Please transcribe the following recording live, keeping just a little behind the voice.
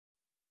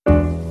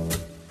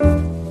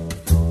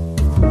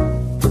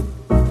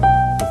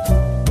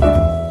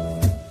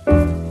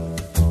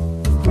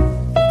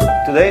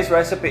Today's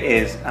recipe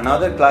is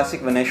another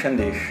classic Venetian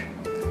dish,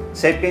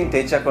 Seppie in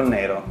tecia col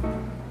nero,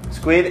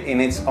 squid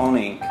in its own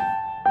ink.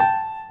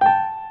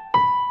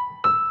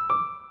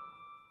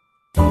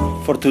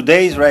 For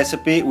today's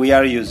recipe we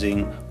are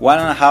using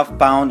 1.5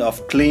 pounds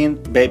of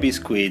cleaned baby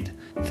squid,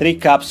 3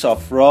 cups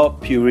of raw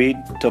pureed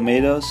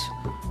tomatoes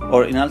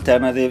or in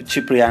alternative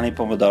Cipriani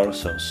pomodoro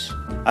sauce,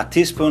 a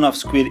teaspoon of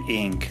squid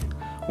ink,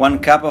 1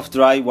 cup of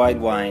dry white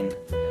wine,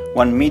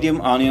 1 medium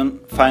onion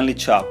finely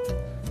chopped,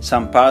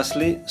 some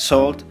parsley,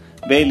 salt,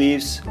 bay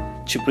leaves,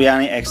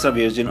 Cipriani extra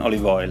virgin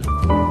olive oil.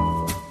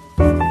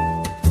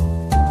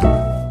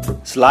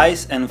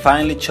 Slice and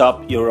finely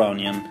chop your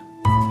onion.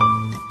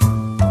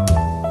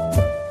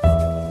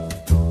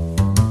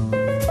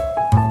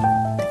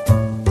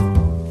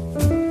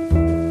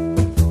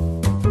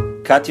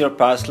 Cut your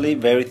parsley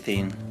very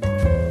thin.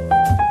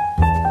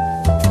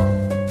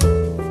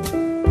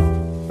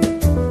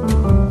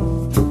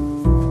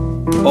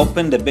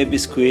 Open the baby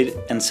squid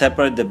and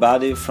separate the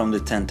body from the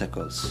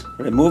tentacles.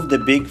 Remove the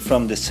beak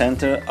from the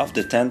center of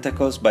the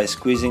tentacles by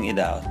squeezing it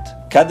out.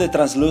 Cut the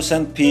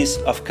translucent piece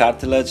of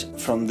cartilage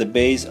from the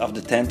base of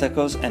the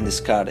tentacles and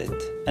discard it.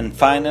 And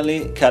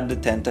finally, cut the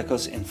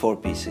tentacles in 4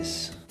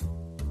 pieces.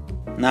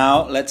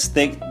 Now let's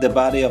take the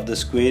body of the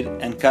squid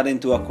and cut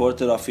into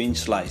 1/4 inch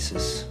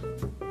slices.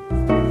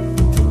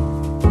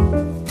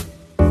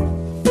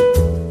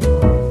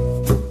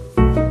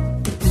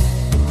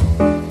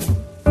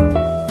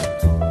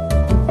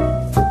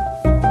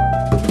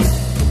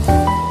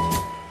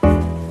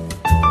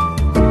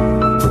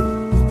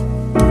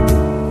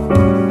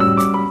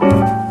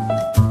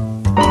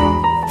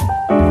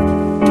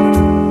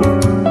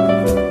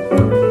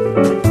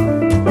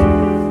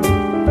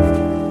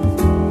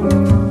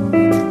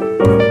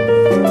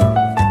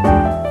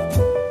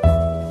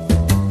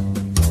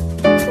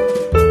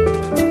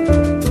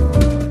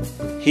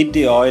 Heat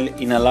the oil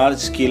in a large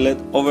skillet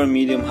over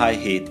medium-high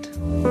heat.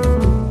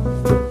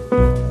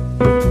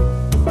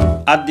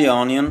 Add the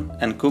onion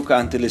and cook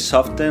until it's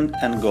softened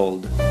and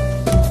gold.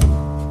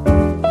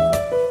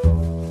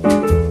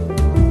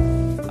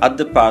 Add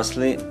the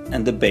parsley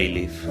and the bay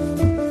leaf.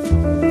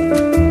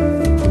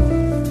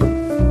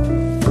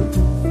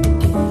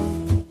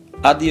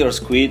 Add your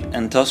squid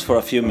and toss for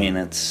a few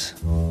minutes.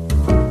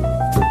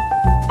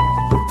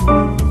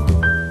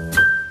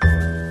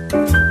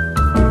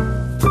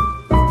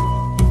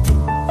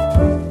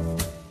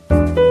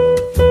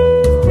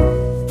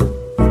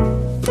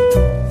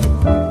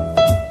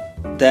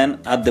 Then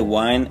add the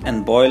wine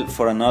and boil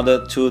for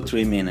another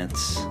 2-3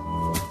 minutes.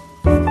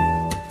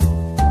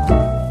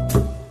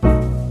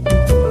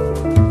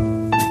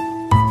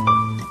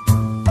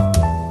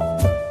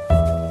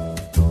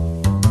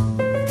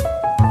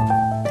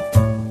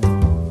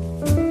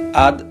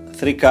 Add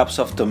 3 cups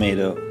of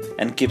tomato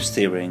and keep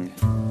stirring.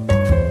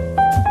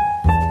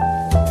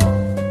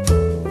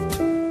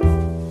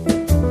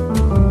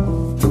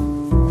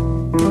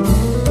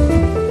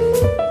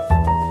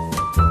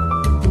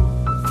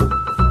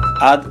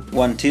 Add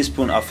 1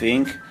 teaspoon of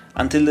ink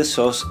until the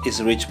sauce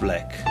is rich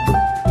black.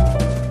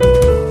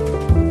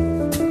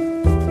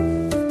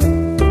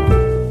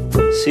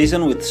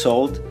 Season with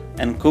salt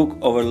and cook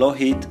over low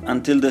heat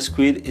until the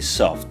squid is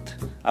soft,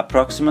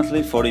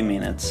 approximately 40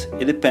 minutes.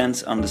 It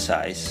depends on the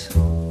size.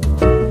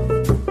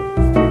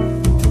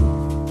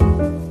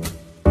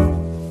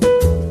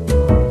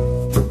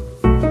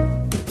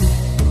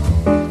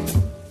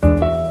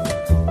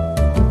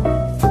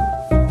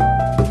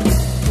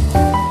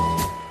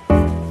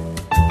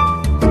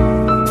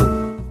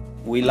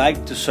 We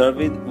like to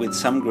serve it with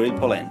some grilled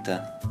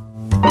polenta.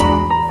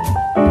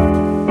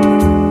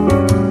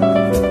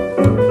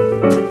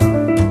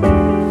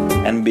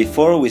 And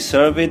before we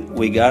serve it,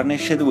 we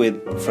garnish it with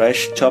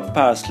fresh chopped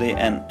parsley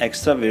and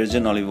extra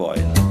virgin olive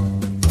oil.